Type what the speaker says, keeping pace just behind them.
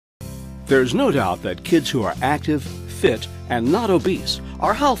There's no doubt that kids who are active, fit, and not obese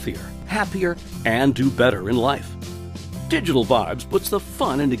are healthier, happier, and do better in life. Digital Vibez puts the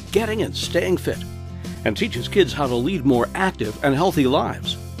fun into getting and staying fit and teaches kids how to lead more active and healthy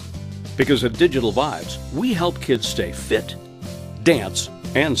lives. Because at Digital Vibez, we help kids stay fit, dance,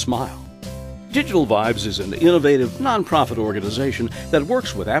 and smile. Digital Vibez is an innovative, nonprofit organization that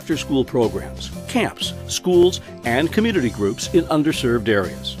works with after-school programs, camps, schools, and community groups in underserved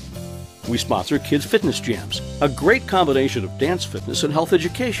areas. We sponsor Kids Fitness Jams, a great combination of dance fitness and health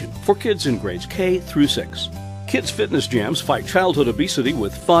education for kids in grades K through 6. Kids Fitness Jams fight childhood obesity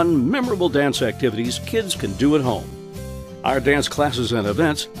with fun, memorable dance activities kids can do at home. Our dance classes and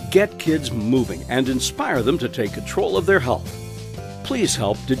events get kids moving and inspire them to take control of their health. Please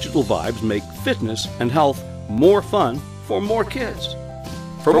help Digital Vibez make fitness and health more fun for more kids.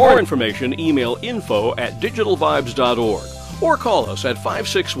 For more information, email info@digitalvibez.org or call us at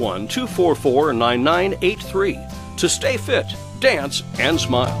 561-244-9983 to stay fit, dance, and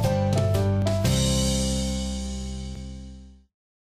smile.